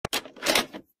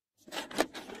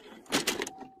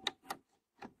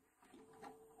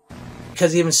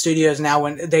because even studios now,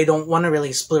 when they don't want to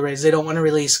release Blu-rays, they don't want to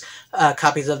release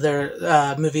copies of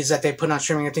their movies that they put on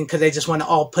streaming, I think, because they just want to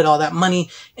all put all that money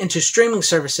into streaming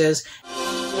services.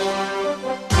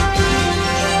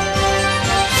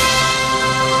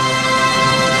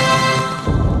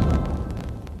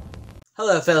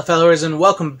 Hello fellow followers, and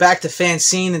welcome back to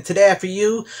FanZcene, and today for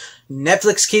you,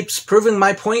 Netflix keeps proving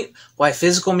my point why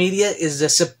physical media is the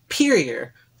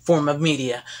superior form of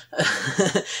media.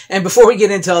 And before we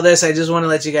get into all this, I just want to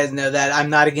let you guys know that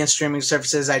I'm not against streaming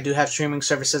services. I do have streaming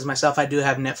services myself. I do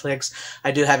have Netflix.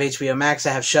 I do have HBO Max. I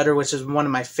have Shudder, which is one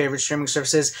of my favorite streaming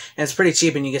services, and it's pretty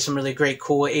cheap, and you get some really great,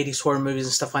 cool 80s horror movies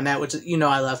and stuff like that, which, you know,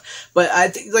 I love. But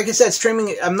like I said,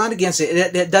 streaming, I'm not against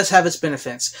it. It does have its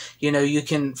benefits. You know, you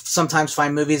can sometimes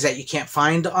find movies that you can't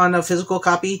find on a physical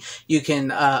copy. You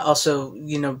can also,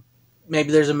 you know,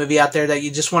 maybe there's a movie out there that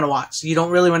you just want to watch. You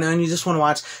don't really want to own, you just want to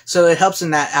watch. So it helps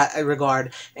in that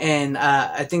regard. And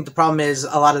I think the problem is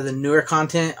a lot of the newer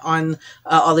content on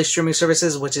all these streaming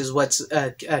services, which is what's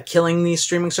killing these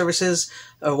streaming services.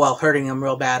 Well, hurting them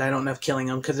real bad. I don't know if killing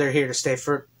them, because they're here to stay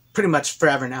for pretty much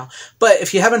forever now. But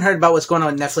if you haven't heard about what's going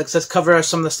on with Netflix, let's cover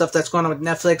some of the stuff that's going on with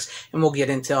Netflix, and we'll get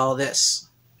into all this.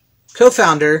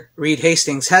 Co-founder Reed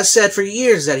Hastings has said for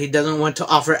years that he doesn't want to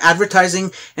offer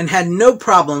advertising and had no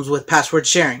problems with password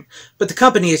sharing. But the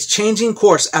company is changing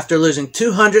course after losing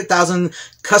 200,000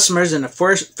 customers in the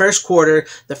first quarter,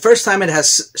 the first time it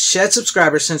has shed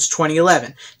subscribers since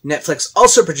 2011. Netflix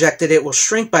also projected it will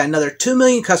shrink by another 2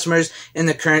 million customers in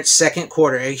the current second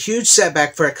quarter, a huge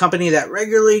setback for a company that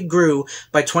regularly grew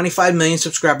by 25 million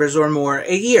subscribers or more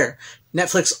a year.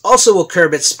 Netflix also will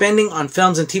curb its spending on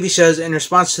films and TV shows in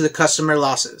response to the customer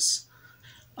losses.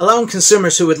 Allowing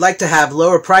consumers who would like to have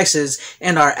lower prices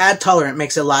and are ad tolerant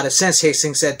makes a lot of sense,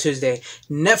 Hastings said Tuesday.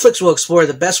 Netflix will explore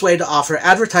the best way to offer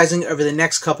advertising over the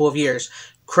next couple of years.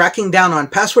 Cracking down on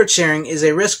password sharing is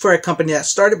a risk for a company that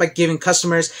started by giving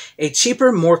customers a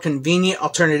cheaper, more convenient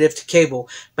alternative to cable.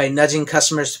 By nudging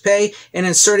customers to pay and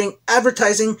inserting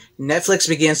advertising, Netflix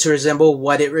begins to resemble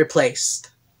what it replaced.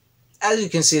 As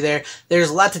you can see there, there's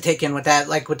a lot to take in with that.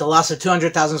 Like with the loss of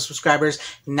 200,000 subscribers,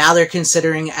 now they're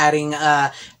considering adding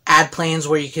ad plans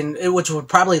where you can, which would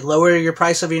probably lower your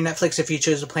price of your Netflix if you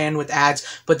choose a plan with ads.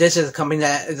 But this is a company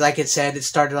that, like it said, it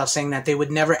started off saying that they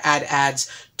would never add ads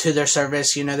to their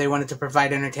service. You know, they wanted to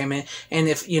provide entertainment. And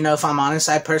if I'm honest,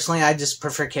 I just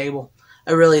prefer cable.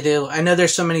 I really do. I know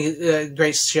there's so many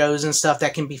great shows and stuff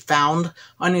that can be found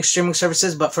on these streaming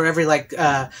services, but for every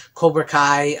Cobra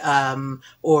Kai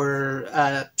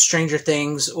or Stranger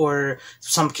Things, or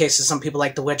some cases some people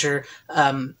like The Witcher,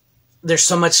 there's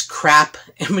so much crap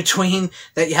in between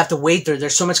that you have to wade through.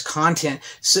 There's so much content.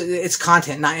 So it's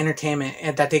content, not entertainment,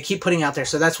 and that they keep putting out there.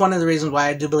 So that's one of the reasons why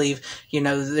I do believe, you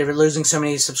know, they're losing so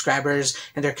many subscribers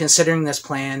and they're considering this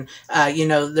plan. You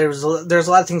know, there's a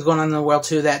lot of things going on in the world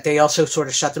too that they also sort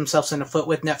of shut themselves in the foot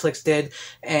with. Netflix did,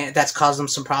 and that's caused them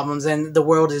some problems. And the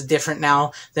world is different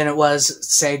now than it was,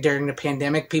 say, during the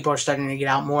pandemic. People are starting to get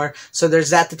out more. So there's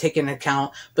that to take into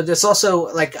account. But there's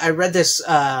also, like, I read this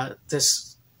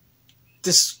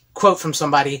quote from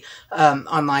somebody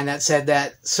online that said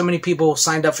that so many people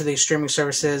signed up for these streaming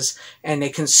services and they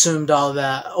consumed all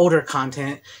the older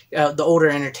content, the older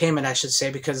entertainment, I should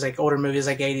say, because like older movies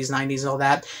like 80s, 90s, all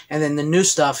that, and then the new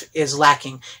stuff is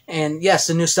lacking. And yes,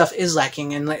 the new stuff is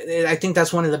lacking, and I think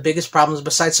that's one of the biggest problems,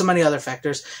 besides so many other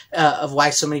factors, of why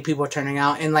so many people are turning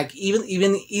out. And like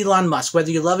even Elon Musk, whether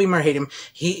you love him or hate him,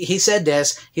 he said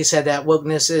this. He said that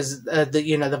wokeness is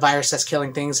the virus that's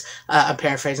killing things. I'm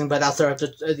paraphrasing, but I'll throw up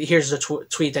here's the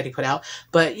tweet that he put out.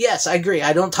 But yes, I agree.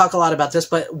 I don't talk a lot about this,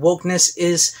 but wokeness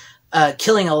is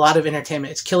killing a lot of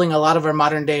entertainment. It's killing a lot of our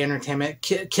modern day entertainment,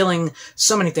 killing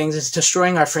so many things. It's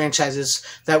destroying our franchises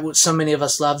that so many of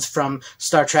us loved, from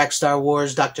Star Trek, Star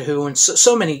Wars, Doctor Who, and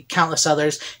so many countless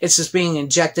others. It's just being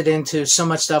injected into so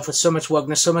much stuff with so much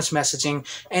wokeness, so much messaging,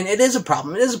 and it is a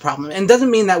problem. It is a problem. And it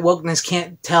doesn't mean that wokeness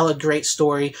can't tell a great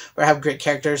story or have great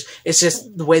characters. It's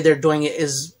just the way they're doing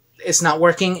it it's not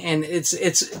working, and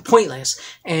it's pointless.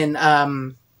 And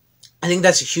I think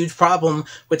that's a huge problem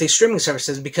with these streaming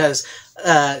services, because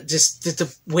just to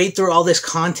wade through all this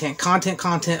content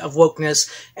of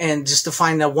wokeness, and just to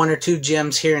find the one or two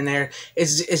gems here and there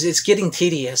it's getting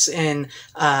tedious. And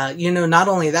not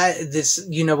only that,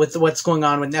 with what's going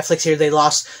on with Netflix here, they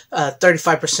lost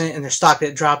 35% in their stock.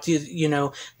 That dropped.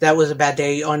 That was a bad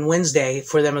day on Wednesday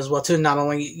for them as well too. Not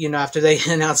only after they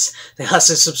announced they lost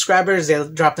their subscribers, they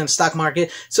dropped in the stock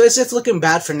market. So it's just looking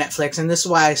bad for Netflix. And this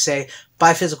is why I say,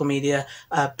 buy physical media,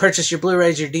 purchase your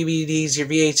Blu-rays, your DVDs, your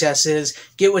VHSs, is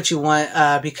get what you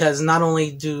want, because not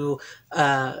only do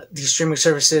these streaming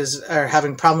services are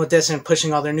having a problem with this and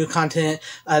pushing all their new content,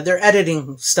 they're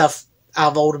editing stuff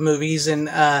out of old movies, and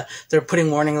they're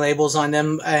putting warning labels on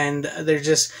them, and they're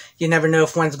just, you never know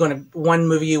if one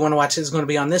movie you want to watch is going to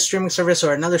be on this streaming service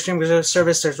or another streaming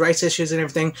service. There's rights issues and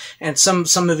everything, and some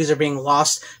movies are being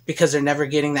lost because they're never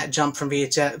getting that jump from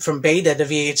beta to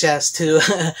VHS to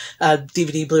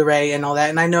DVD, Blu-ray, and all that.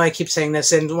 And I know I keep saying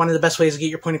this, and one of the best ways to get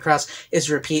your point across is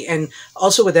repeat. And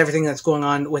also with everything that's going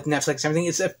on with Netflix and everything,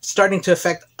 it's starting to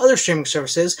affect other streaming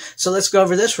services. So let's go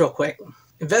over this real quick.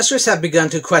 Investors have begun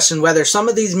to question whether some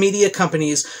of these media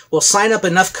companies will sign up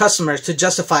enough customers to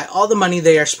justify all the money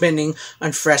they are spending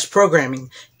on fresh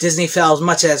programming. Disney fell as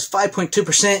much as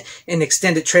 5.2% in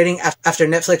extended trading after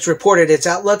Netflix reported its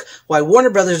outlook, while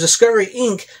Warner Bros. Discovery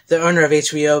Inc., the owner of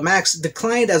HBO Max,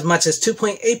 declined as much as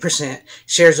 2.8%.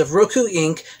 Shares of Roku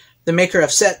Inc., the maker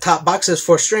of set-top boxes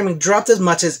for streaming, dropped as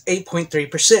much as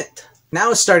 8.3%. Now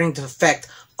it's starting to affect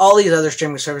all these other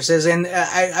streaming services, and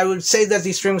I would say that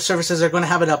these streaming services are going to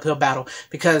have an uphill battle,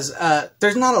 because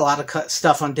there's not a lot of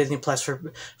stuff on Disney Plus for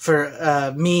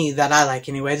me that I like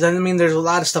anyways. I mean, there's a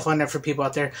lot of stuff on there for people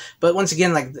out there, but once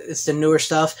again, like, it's the newer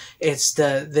stuff, it's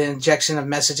the injection of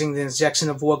messaging, the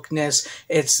injection of wokeness,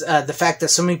 it's the fact that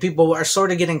so many people are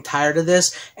sort of getting tired of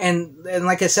this, and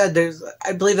like I said,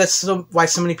 I believe that's why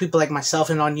so many people like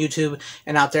myself and on YouTube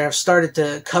and out there have started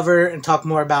to cover and talk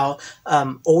more about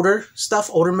older stuff,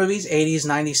 older movies, 80s,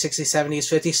 90s, 60s, 70s,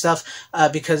 50s stuff,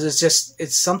 because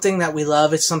it's something that we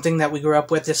love, it's something that we grew up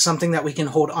with, it's something that we can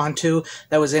hold on to,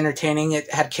 that was entertaining,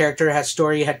 it had character, it had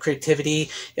story, it had creativity,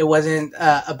 it wasn't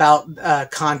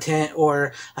about content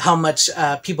or how much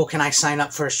people can I sign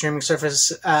up for a streaming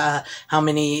service, how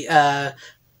many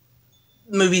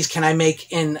movies can I make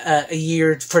in a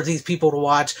year for these people to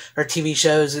watch, or TV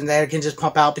shows, and that I can just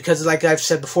pump out, because like I've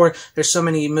said before, there's so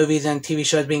many movies and TV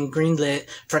shows being greenlit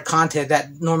for content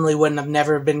that normally wouldn't have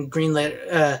never been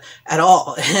greenlit at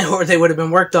all, or they would have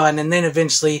been worked on and then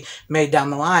eventually made down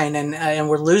the line, and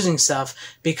we're losing stuff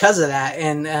because of that.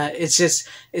 And it's just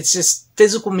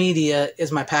physical media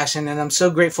is my passion, and I'm so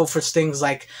grateful for things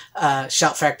like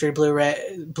Shout Factory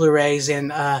Blu-rays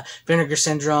and Vinegar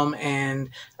Syndrome, and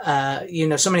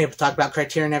so many people talk about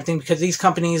Criterion and everything, because these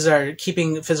companies are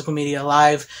keeping physical media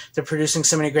alive. They're producing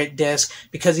so many great discs,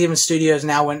 because even studios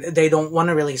now, when they don't want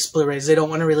to release Blu-rays, they don't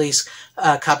want to release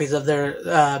copies of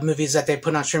their movies that they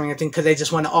put on streaming and everything, because they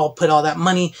just want to put all that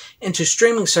money into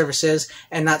streaming services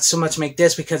and not so much make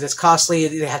discs, because it's costly.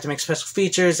 They have to make special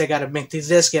features, they got to make these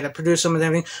discs, got to produce them and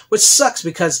everything, which sucks,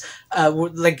 because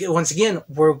once again,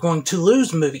 we're going to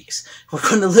lose movies. We're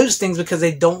going to lose things because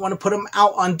they don't want to put them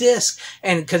out on disc,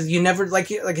 and because you never,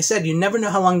 like I said, you never know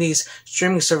how long these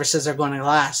streaming services are going to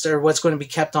last, or what's going to be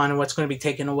kept on and what's going to be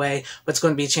taken away, what's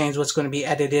going to be changed, what's going to be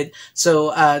edited.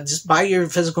 So just buy your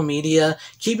physical media,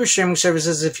 keep your streaming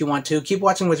services if you want to, keep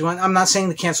watching what you want. I'm not saying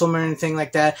to cancel them or anything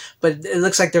like that, but it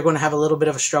looks like they're going to have a little bit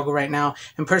of a struggle right now.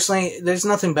 And personally, there's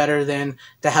nothing better than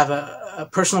to have a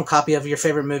personal copy of your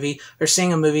favorite movie, or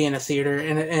seeing a movie in a theater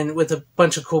and with a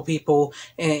bunch of cool people,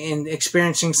 and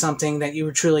experiencing something that you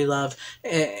truly love.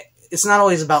 It's not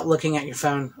always about looking at your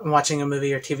phone and watching a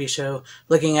movie or TV show,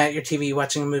 looking at your TV,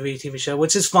 watching a movie or TV show,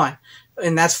 which is fun.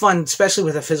 And that's fun, especially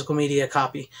with a physical media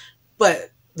copy.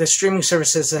 But the streaming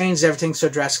services have changed everything so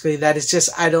drastically that it's just,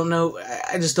 I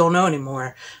just don't know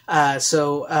anymore.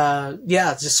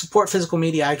 Yeah, just support physical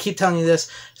media. I keep telling you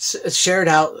this, share it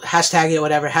out, hashtag it,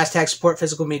 whatever, hashtag support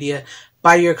physical media.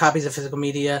 Buy your copies of physical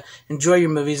media, enjoy your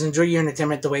movies, enjoy your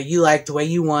entertainment the way you like, the way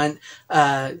you want,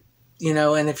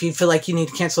 and if you feel like you need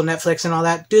to cancel Netflix and all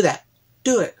that, do that.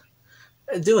 Do it.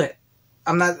 Do it.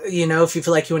 I'm not, if you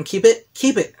feel like you want to keep it,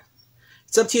 keep it.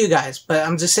 It's up to you guys, but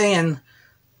I'm just saying,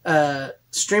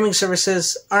 streaming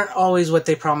services aren't always what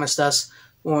they promised us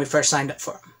when we first signed up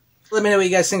for them. Let me know what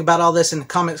you guys think about all this in the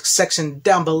comments section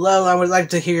down below. I would like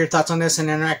to hear your thoughts on this and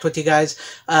interact with you guys.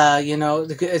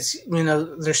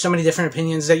 There's so many different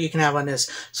opinions that you can have on this.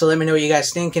 So let me know what you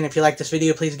guys think. And if you like this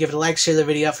video, please give it a like, share the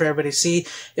video out for everybody to see.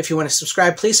 If you want to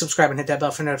subscribe, please subscribe and hit that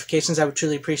bell for notifications. I would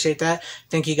truly appreciate that.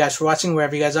 Thank you guys for watching.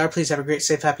 Wherever you guys are, please have a great,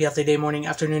 safe, happy, healthy day, morning,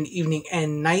 afternoon, evening,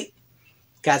 and night.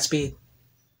 Godspeed.